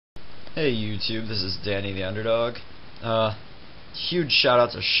Hey YouTube, this is Dannytheunderdog. Huge shout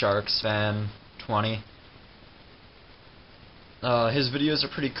out to Sharxfan20. His videos are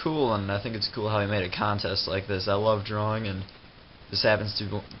pretty cool, and I think it's cool how he made a contest like this. I love drawing, and this happens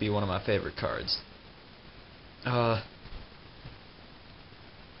to be one of my favorite cards. I'm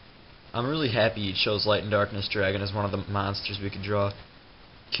really happy he chose Light and Darkness Dragon as one of the monsters we could draw,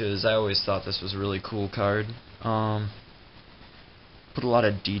 because I always thought this was a really cool card. Put a lot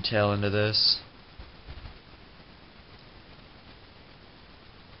of detail into this.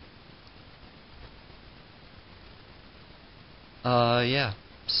 Yeah.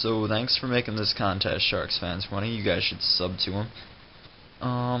 So thanks for making this contest, Sharxfan20. You guys should sub to him.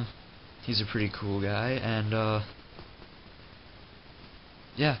 He's a pretty cool guy, and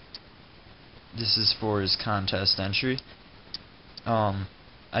yeah. This is for his contest entry.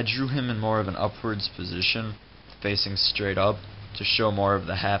 I drew him in more of an upwards position, facing straight up, to show more of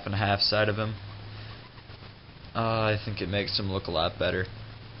the half and half side of him. I think it makes him look a lot better.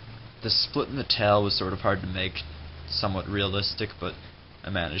 The split in the tail was sort of hard to make somewhat realistic, but I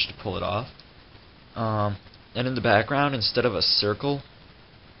managed to pull it off. And in the background, instead of a circle,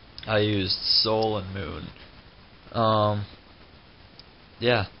 I used Sol and Moon.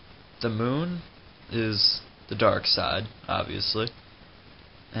 Yeah, the moon is the dark side, obviously,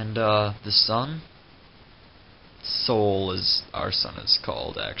 and the sun, Sol is our sun is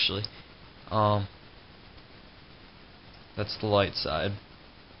called, actually. That's the light side.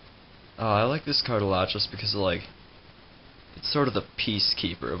 I like this card a lot just because it's sort of the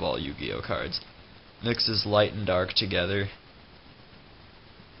peacekeeper of all Yu-Gi-Oh cards. Mixes light and dark together,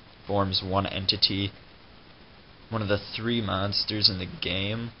 forms one entity. One of the 3 monsters in the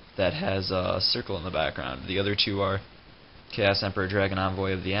game that has a circle in the background. The other 2 are Chaos Emperor Dragon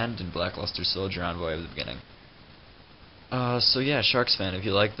Envoy of the End and Blackluster Soldier Envoy of the Beginning. So yeah, Sharxfan, if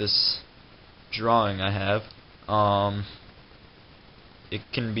you like this drawing I have, it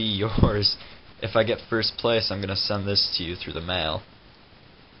can be yours. If I get first place, I'm gonna send this to you through the mail.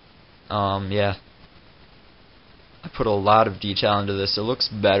 Yeah. I put a lot of detail into this. It looks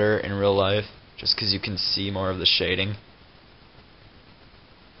better in real life, just because you can see more of the shading.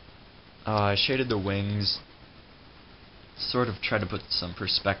 I shaded the wings, sort of tried to put some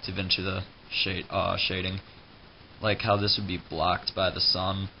perspective into the shading, like how this would be blocked by the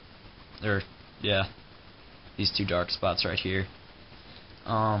sun, or, yeah, these 2 dark spots right here.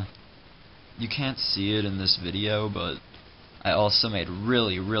 You can't see it in this video, but I also made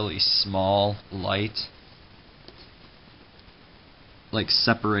really small light, like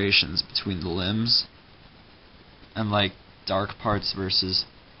separations between the limbs, and like dark parts versus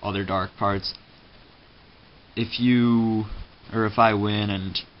other dark parts. If I win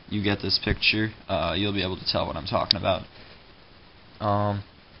and you get this picture, you'll be able to tell what I'm talking about.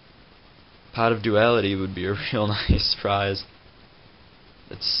 Pot of Duality would be a real nice prize.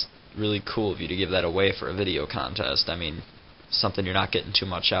 It's really cool of you to give that away for a video contest. I mean, something you're not getting too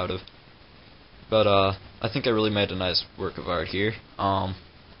much out of. But I think I really made a nice work of art here.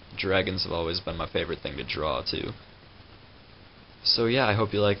 Dragons have always been my favorite thing to draw too. So yeah, I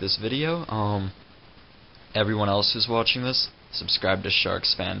hope you like this video. Everyone else who's watching this, subscribe to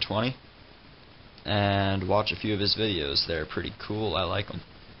Sharxfan20 and watch a few of his videos. They're pretty cool. I like them.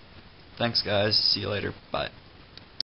 Thanks guys. See you later. Bye.